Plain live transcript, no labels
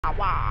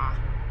Wah.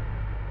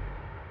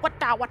 What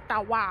da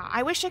wah.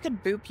 I wish I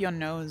could boop your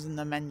nose in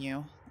the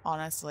menu,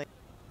 honestly.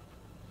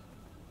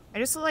 I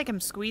just feel like I'm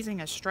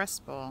squeezing a stress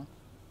ball.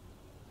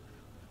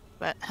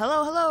 But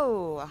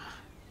hello.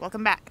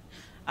 Welcome back.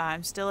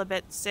 I'm still a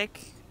bit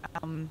sick,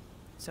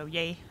 so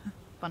yay.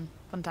 Fun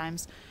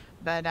times.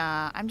 But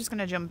I'm just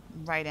gonna jump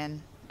right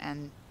in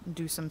and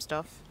do some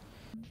stuff.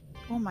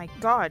 Oh my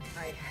god.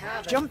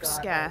 Jump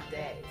scare.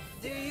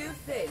 Do you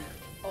think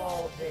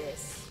all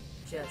this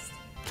just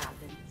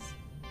happens?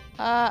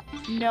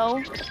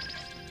 No.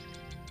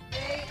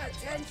 Pay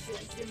attention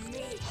to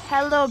me.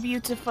 Hello,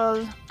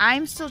 beautiful.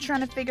 I'm still trying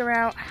to figure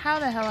out how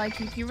the hell I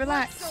keep you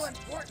relaxed. What's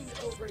so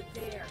important over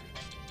there?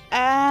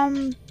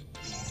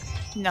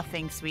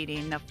 Nothing,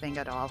 sweetie. Nothing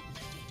at all.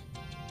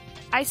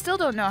 I still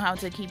don't know how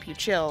to keep you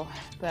chill,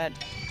 but...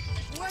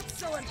 What's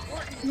so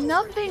important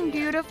Nothing, over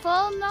there?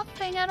 beautiful.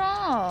 Nothing at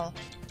all.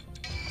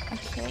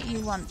 Okay, you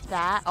want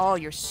that. Oh,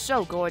 you're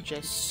so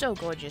gorgeous. So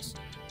gorgeous.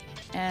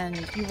 And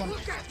you want...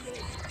 Look at me.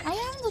 I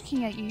am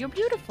looking at you. You're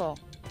beautiful.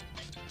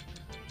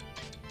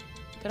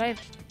 Did I...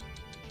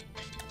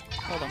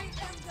 Hold on. I am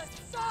the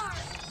star.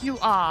 You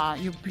are.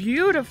 You're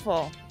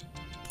beautiful.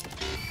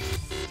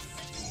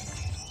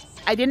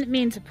 I didn't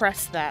mean to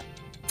press that.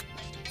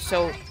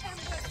 So... I am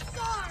the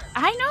star.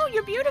 I know,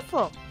 you're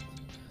beautiful.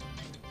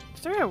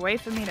 Is there a way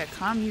for me to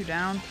calm you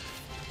down?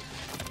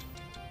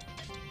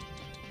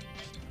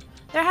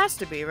 There has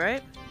to be,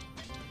 right?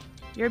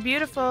 You're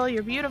beautiful.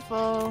 You're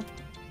beautiful.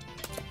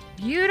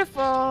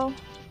 Beautiful.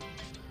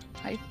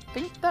 I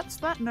think that's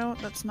that. No,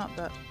 that's not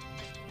that.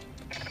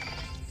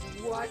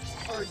 What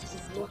are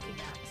you looking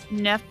at?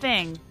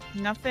 Nothing.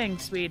 Nothing,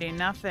 sweetie.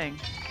 Nothing.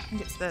 I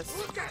think it's this.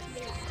 Look at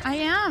me. I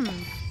am.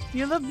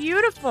 You look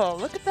beautiful.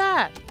 Look at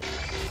that.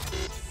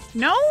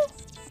 No?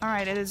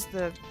 Alright, it is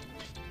the...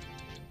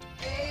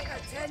 Pay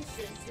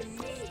attention to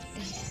me.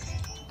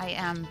 I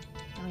am.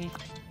 Let me...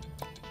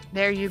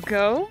 There you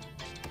go.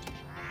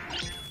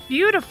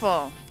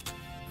 Beautiful.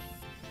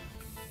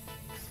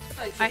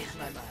 I changed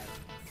my mind.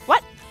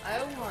 What?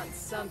 I want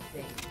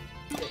something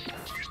different.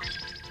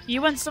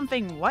 You want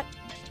something what?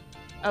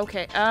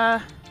 Okay,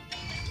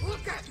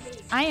 Look at me.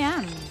 I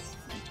am.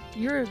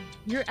 You're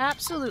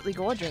absolutely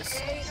gorgeous.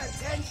 Pay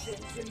attention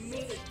to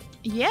me.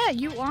 Yeah,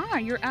 you are.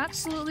 You're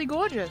absolutely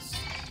gorgeous.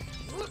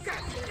 Look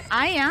at me.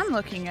 I am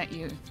looking at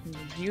you.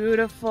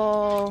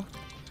 Beautiful.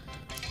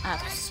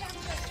 Abs. I am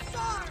the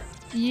star.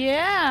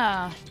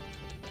 Yeah.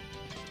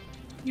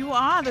 You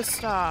are the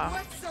star.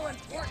 What's so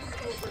important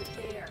over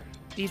there?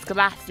 These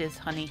glasses,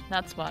 honey.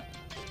 That's what.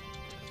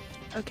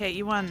 Okay,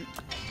 you want...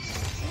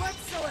 What's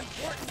so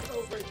important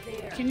over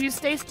there? Can you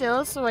stay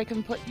still so I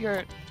can put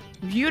your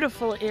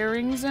beautiful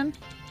earrings in?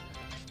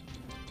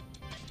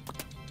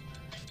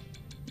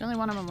 You only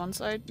want them on one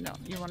side? No,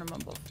 you want them on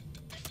both.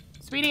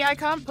 Sweetie, I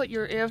can't put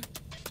your ear...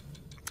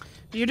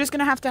 You're just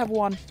gonna have to have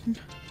one.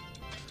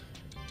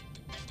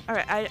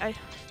 Alright,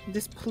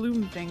 this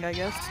plume thing, I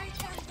guess. I am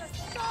the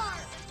star.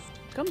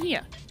 Come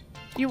here.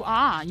 You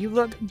are. You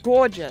look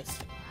gorgeous.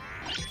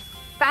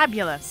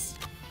 Fabulous.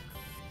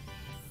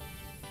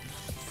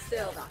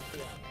 Still not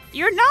feeling it.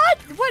 You're not?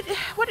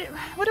 What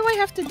do I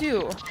have to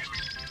do?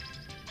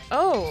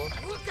 Oh,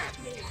 Look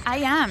at me. I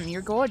am.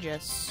 You're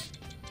gorgeous.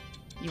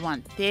 You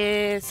want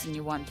this and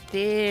you want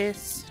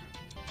this.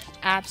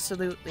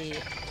 Absolutely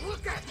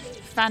Look at me.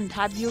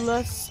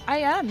 fantabulous. I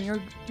am.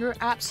 You're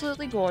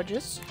absolutely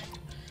gorgeous.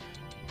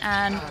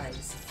 And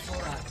Eyes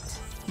front.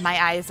 my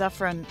eyes are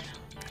front.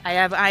 I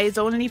have eyes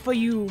only for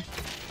you.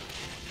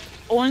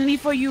 Only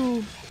for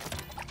you.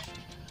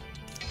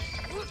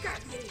 Look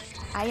at me.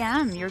 I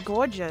am. You're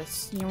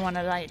gorgeous. You want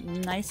a like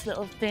nice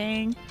little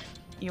thing.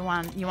 You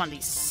want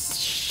these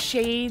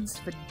shades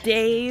for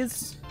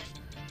days.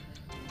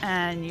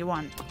 And you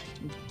want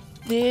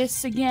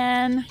this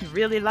again. You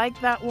really like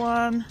that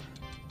one.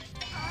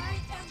 I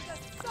am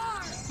the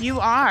star. You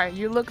are.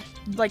 You look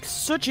like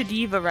such a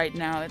diva right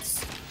now.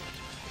 It's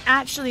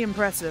actually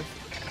impressive.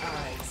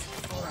 Eyes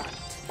front.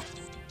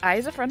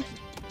 Eyes are front.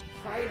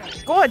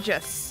 Finally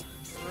Gorgeous.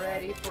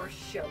 ready for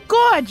show.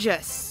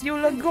 Gorgeous. You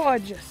look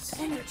gorgeous.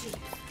 Energy.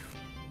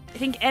 I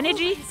think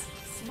energy. Always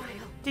smile.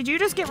 Did you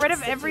just get rid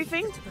of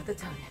everything? Tip of the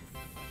tongue.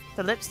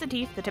 The lips, the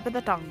teeth, the tip of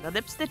the tongue. The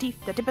lips, the teeth,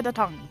 the tip of the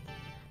tongue.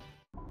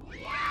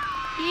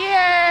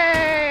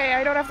 Yay!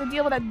 I don't have to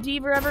deal with that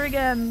diva ever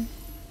again.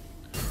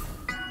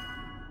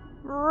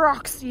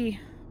 Roxy.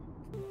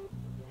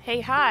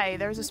 Hey, hi.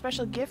 There's a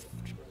special gift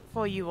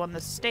for you on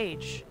the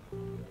stage.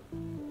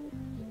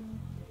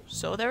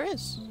 So there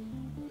is.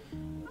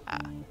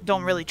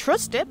 Don't really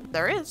trust it, but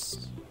there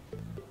is.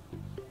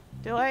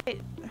 Do I...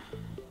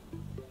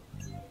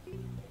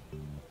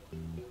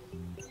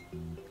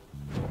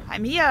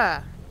 I'm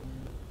here.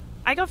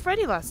 I got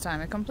Freddy last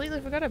time. I completely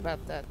forgot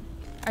about that.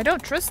 I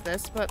don't trust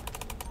this, but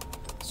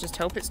let's just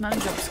hope it's not a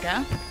jump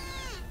scare.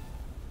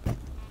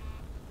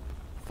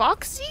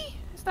 Foxy?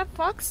 Is that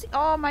Foxy?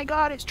 Oh my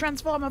god, it's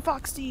Transformer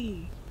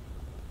Foxy.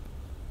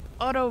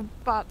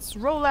 Autobots,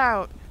 roll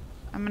out.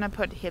 I'm gonna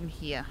put him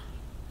here.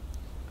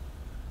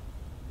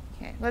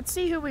 Okay, let's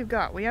see who we've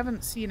got. We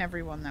haven't seen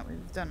everyone that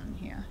we've done in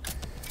here.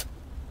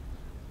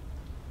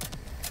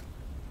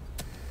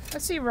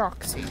 Let's see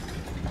Roxy.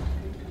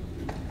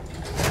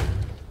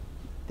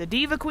 The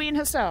Diva Queen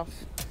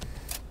herself.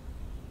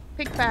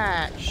 Pick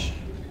patch.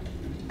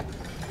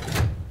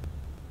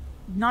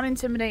 Not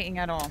intimidating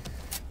at all.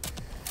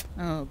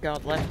 Oh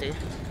god, Lefty.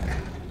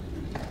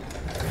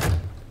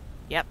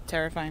 Yep,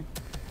 terrifying.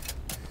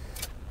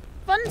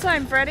 Fun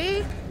time,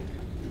 Freddy!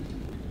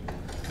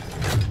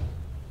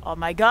 Oh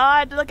my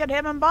god, look at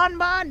him and Bon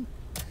Bon!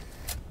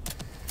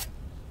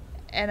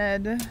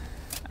 Enid.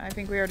 I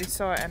think we already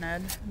saw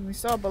Enid. We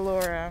saw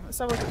Ballora. Let's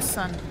have a look at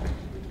Sun.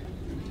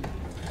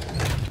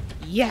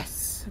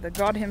 Yes! The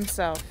god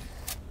himself.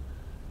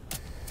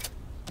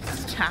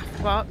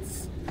 S.T.A.F.F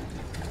bots.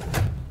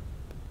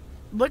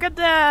 Look at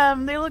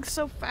them! They look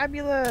so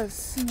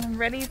fabulous! I'm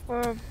ready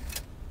for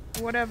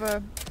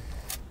whatever.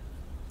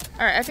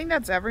 Alright, I think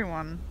that's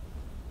everyone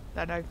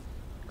that I've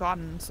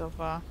gotten so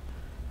far.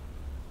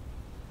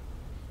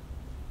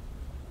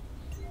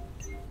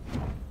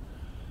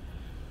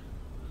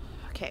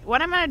 Okay,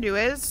 what I'm gonna do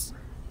is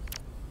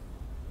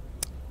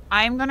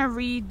I'm gonna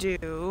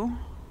redo.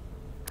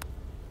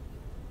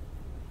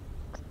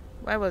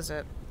 Where was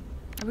it?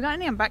 Have we got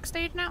any on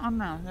backstage now? Oh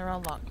no, they're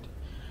all locked.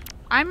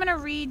 I'm gonna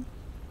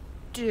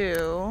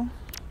redo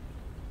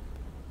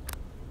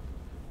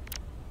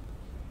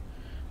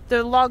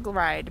the log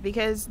ride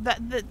because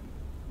the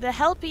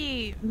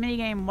Helpy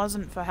minigame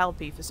wasn't for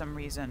Helpy for some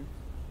reason.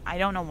 I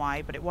don't know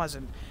why, but it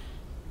wasn't.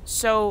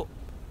 So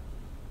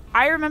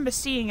I remember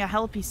seeing a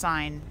Helpy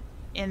sign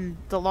in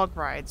the log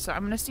ride, so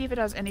I'm gonna see if it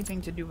has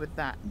anything to do with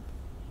that.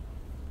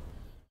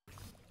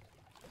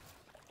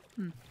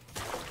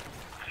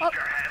 Oh.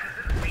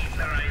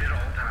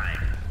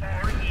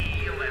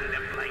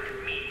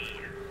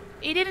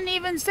 He didn't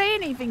even say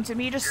anything to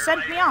me, he just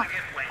sent me off.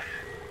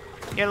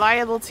 You're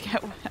liable to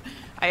get wet.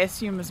 I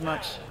assume as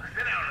much.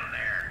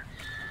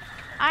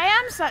 I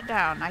am sat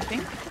down, I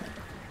think.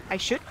 I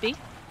should be.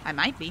 I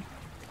might be.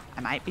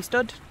 I might be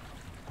stood.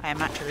 I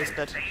am actually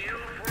stood.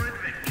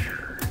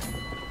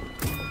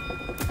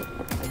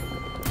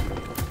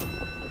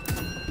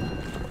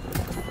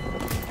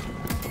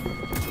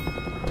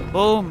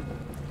 Boom.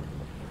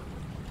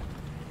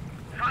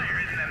 Fire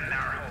in them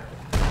thar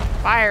hole.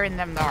 Fire in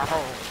them thar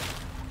hole.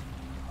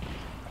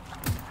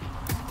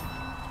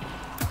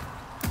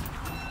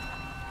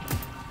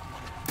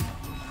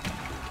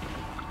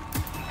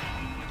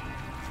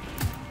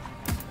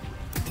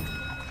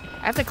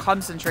 I have to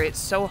concentrate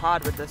so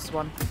hard with this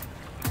one.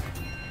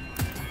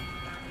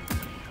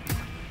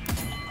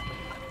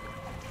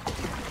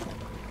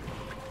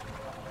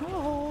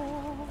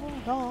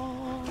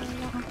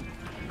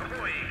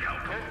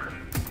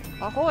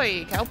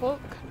 Ahoy, cowpoke.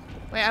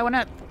 Wait, I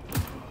wanna...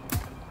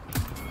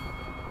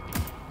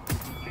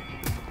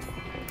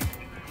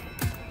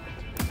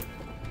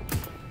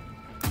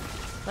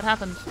 What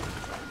happened?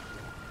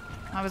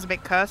 I was a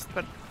bit cursed,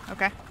 but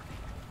okay.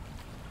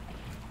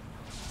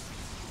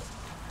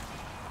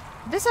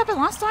 Did this happen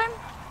last time?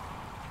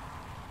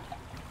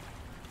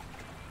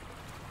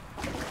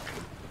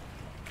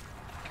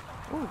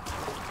 Ooh.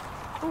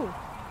 Ooh.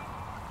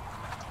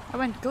 I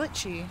went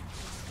glitchy.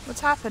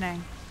 What's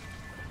happening?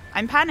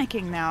 I'm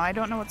panicking now. I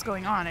don't know what's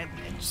going on. It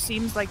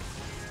seems like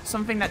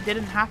something that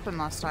didn't happen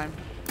last time.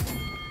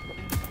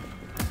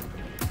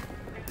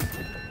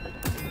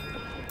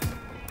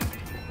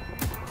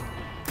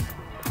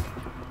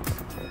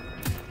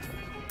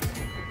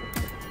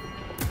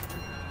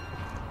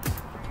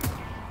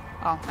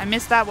 Oh, I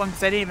missed that one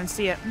because I didn't even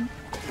see it.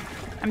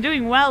 I'm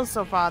doing well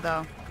so far,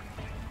 though.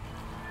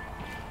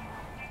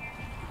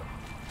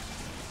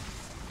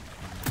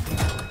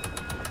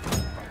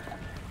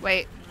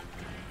 Wait.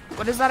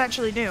 What does that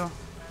actually do?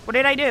 What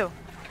did I do?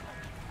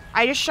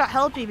 I just shot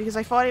Helpy because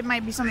I thought it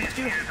might be something to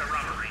do.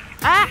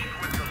 Ah!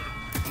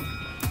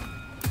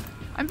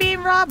 I'm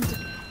being robbed!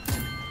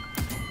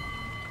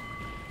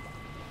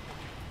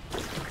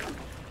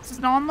 Is this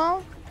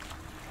normal?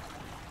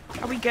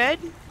 Are we good?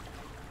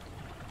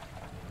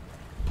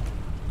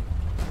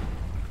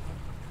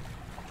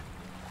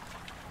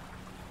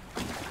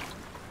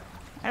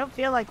 I don't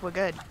feel like we're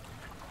good.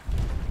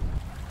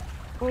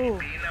 Ooh.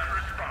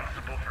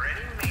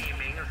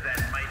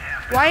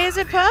 Why is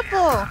it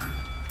purple?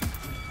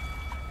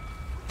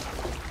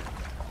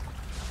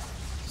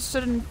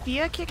 Sudden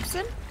fear kicks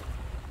in?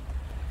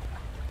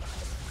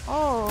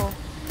 Oh.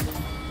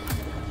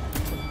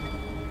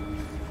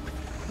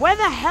 Where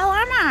the hell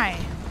am I?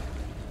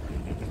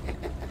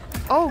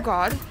 Oh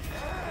god.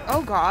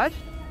 Oh god.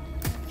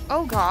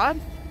 Oh god.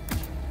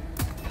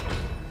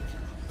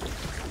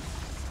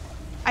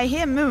 I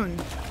hear Moon.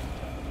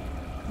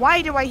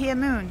 Why do I hear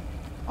Moon?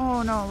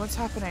 Oh no, what's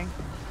happening?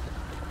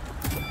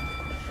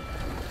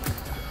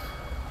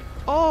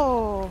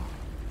 Oh.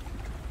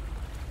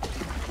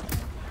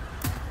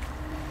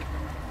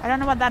 I don't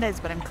know what that is,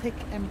 but I'm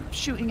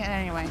shooting it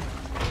anyway.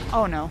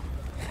 Oh no.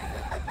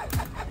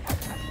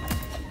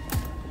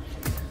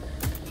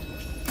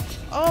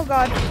 Oh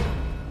god.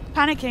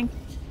 Panicking.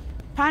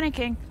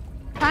 Panicking.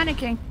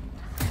 Panicking.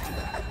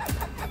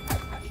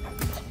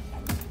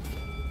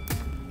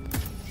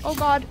 Oh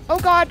god, oh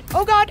god,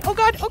 oh god, oh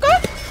god, oh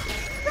god!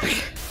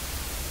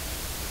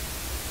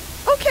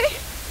 Okay.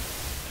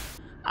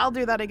 I'll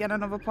do that again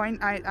another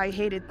point. I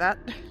hated that.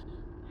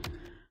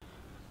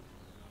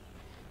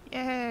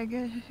 Yeah,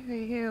 good for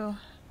you.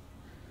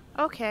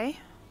 Okay.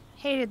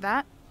 Hated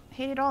that.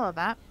 Hated all of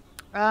that.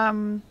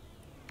 Let's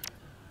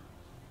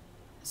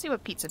see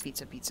what pizza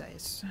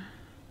is.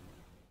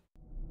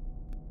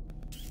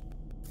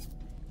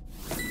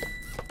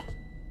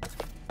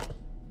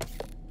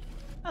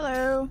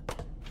 Hello.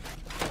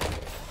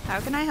 How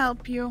can I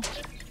help you?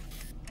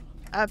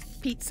 A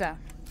pizza.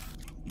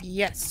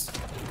 Yes.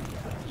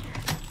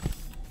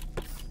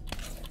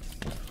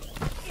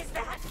 Is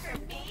that for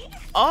me?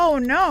 Oh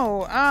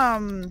no.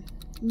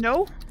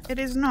 No, it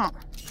is not.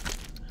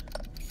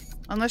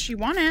 Unless you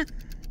want it.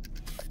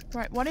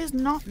 Right, what is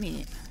not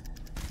meat?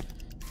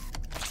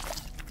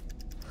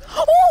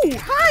 Oh,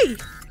 hi!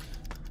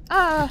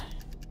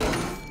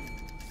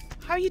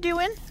 How you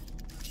doing?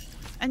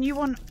 And you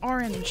want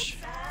orange.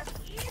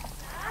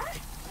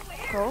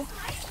 Cool.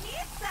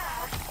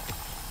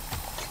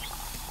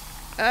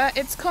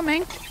 It's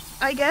coming,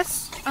 I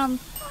guess.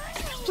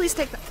 Please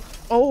take that.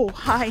 Oh,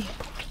 hi.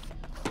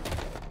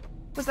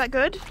 Was that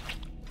good?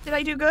 Did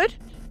I do good?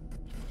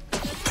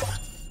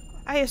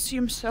 I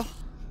assume so.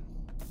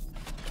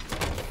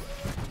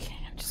 Okay,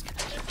 I'm just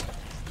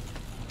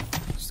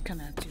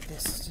gonna do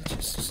this.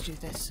 Just do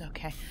this,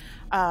 okay.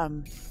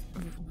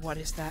 What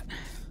is that?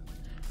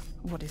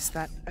 What is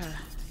that?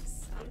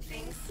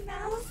 Something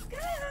smells good.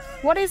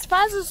 What is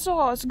Faz's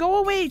sauce? Go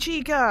away,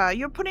 Chica!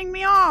 You're putting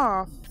me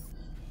off!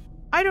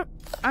 I'm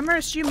gonna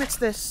assume it's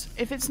this.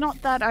 If it's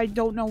not that, I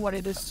don't know what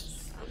it is.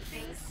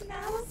 Something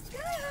smells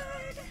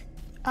good.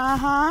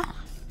 Uh-huh.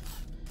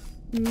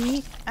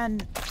 Meat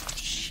and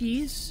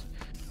cheese.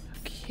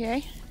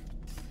 Okay.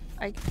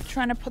 I'm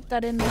trying to put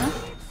that in there.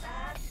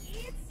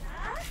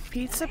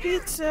 Pizza,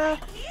 pizza.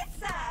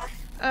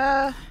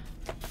 Pizza.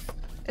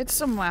 It's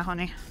somewhere,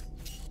 honey.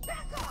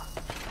 Back off.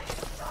 I'm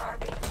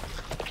starving.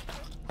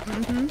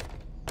 Mm-hmm.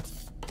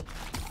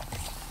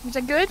 Was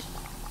it good?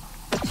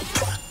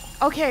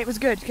 Okay, it was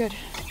good, good.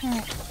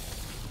 Alright.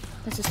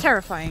 This is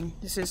terrifying.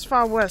 This is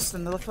far worse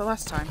than the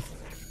last time.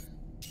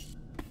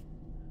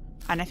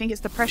 And I think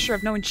it's the pressure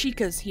of knowing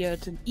Chica's here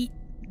to eat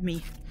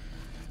me.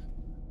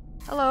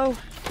 Hello.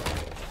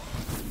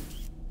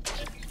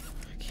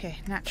 Okay,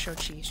 nacho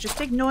cheese. Just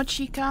ignore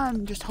Chica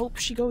and just hope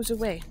she goes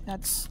away.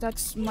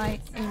 That's my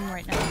aim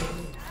right now.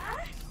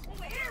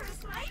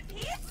 Where's my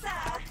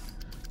pizza?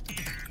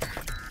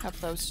 Have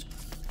those.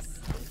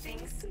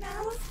 Something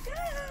smells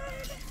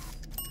good.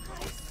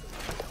 I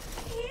smell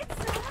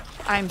pizza.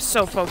 I'm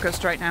so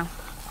focused right now.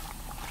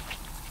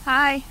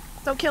 Hi.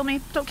 Don't kill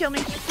me. Don't kill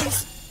me,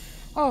 please.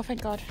 Oh,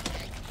 thank God.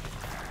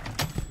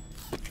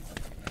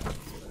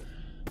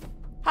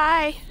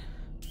 Hi.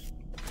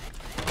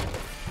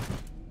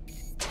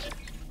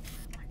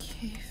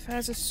 Okay,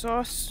 there's a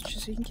sauce, which I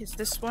think is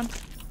this one.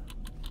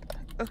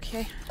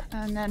 Okay,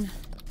 and then,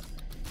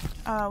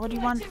 what do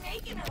you want? What you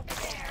making over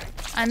there?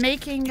 I'm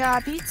making,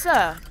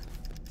 pizza.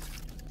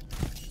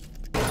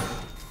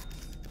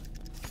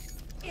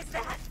 Is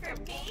that for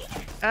me?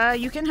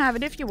 You can have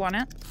it if you want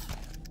it.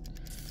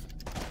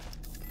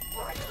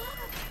 Or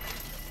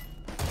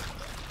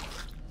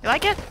You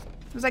like it?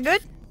 Was that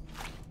good?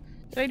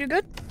 Did I do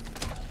good?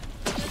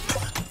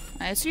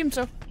 I assume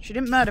so. She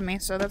didn't murder me,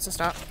 so that's a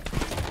start.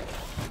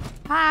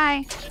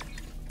 Hi.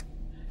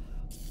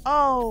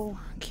 Oh,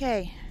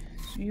 okay.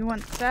 So you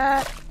want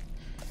that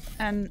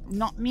and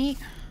not meat?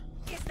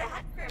 Is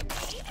that for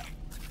me?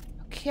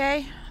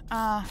 Okay.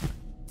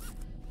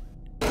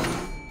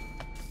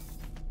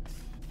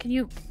 Can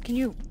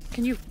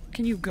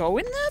you go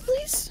in there,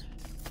 please?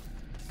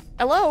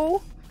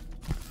 Hello?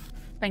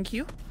 Thank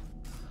you.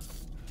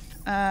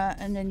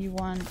 And then you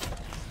want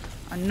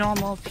a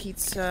normal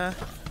pizza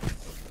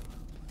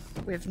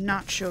with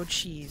nacho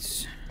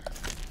cheese.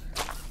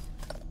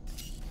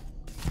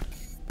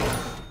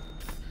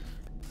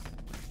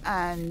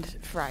 And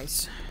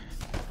fries.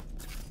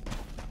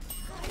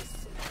 I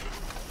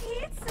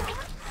smell pizza.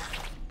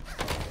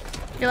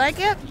 You like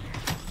it?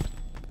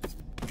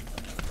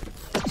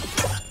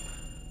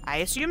 I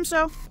assume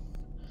so.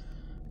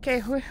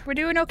 Okay, we're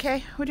doing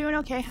okay. We're doing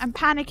okay. I'm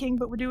panicking,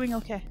 but we're doing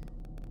okay.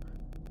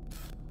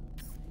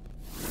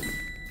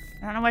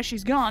 I don't know where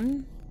she's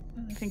gone.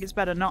 I think it's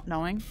better not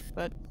knowing,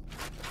 but...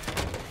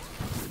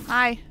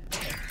 Hi.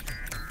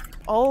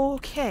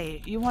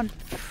 Okay, you want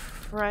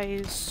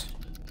fries.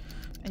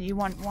 And you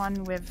want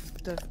one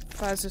with the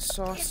fuzzy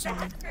sauce. Is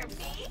that for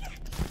me?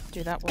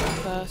 Do that one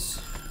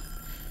first.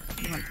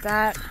 You want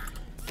that.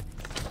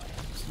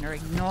 Just gonna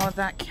ignore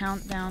that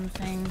countdown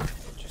thing.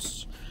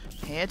 Just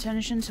pay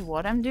attention to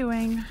what I'm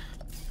doing.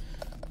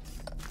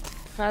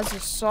 Fuzzy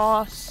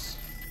sauce.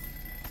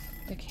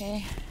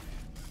 Okay.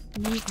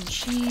 Meat and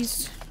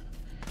cheese.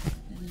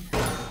 And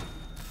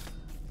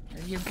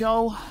there you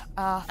go.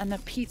 And a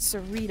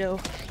pizzerito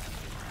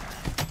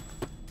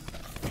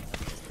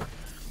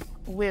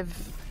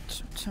with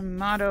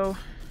tomato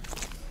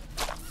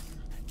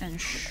and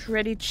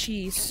shredded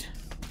cheese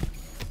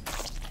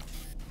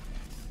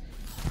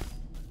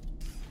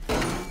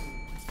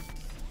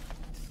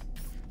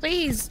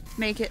Please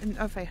make it.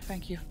 Okay,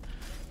 thank you.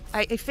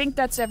 I think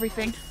that's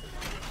everything.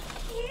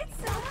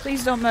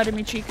 Please don't murder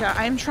me, Chica.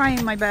 I am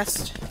trying my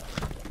best.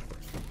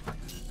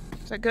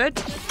 Is that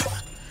good?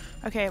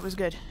 Okay, it was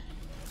good.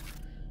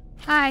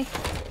 Hi.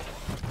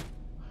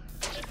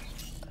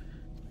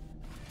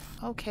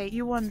 Okay,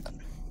 you want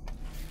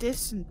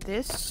this and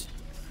this.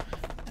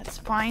 That's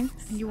fine.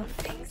 And you want...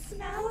 Something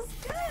smells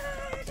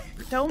good.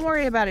 Don't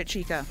worry about it,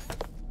 Chica.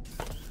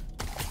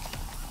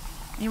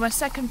 You want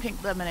second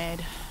pink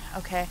lemonade.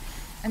 Okay.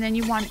 And then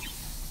you want...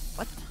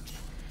 What?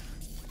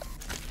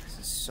 This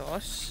is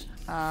sauce.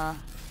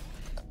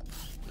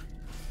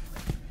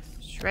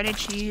 Shredded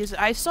cheese.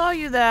 I saw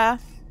you there.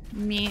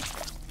 Meat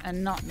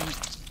and not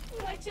meat.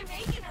 What you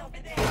making over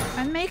there?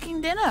 I'm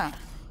making dinner.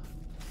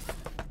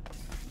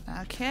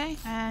 Okay,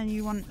 and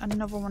you want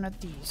another one of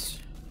these.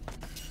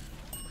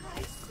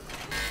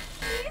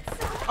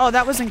 Oh,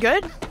 that wasn't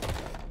good?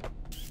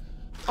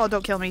 Oh,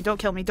 don't kill me, don't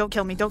kill me, don't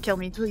kill me, don't kill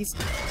me, please.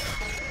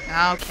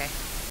 Okay.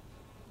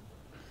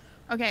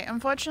 Okay,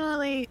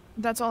 unfortunately,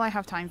 that's all I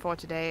have time for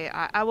today.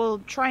 I will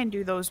try and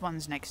do those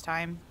ones next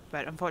time,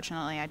 but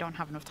unfortunately I don't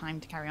have enough time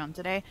to carry on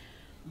today.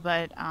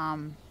 But,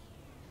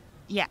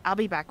 yeah, I'll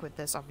be back with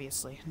this,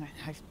 obviously.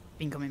 I've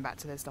been coming back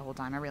to this the whole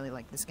time. I really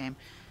like this game.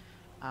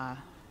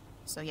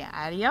 So yeah,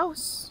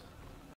 adios.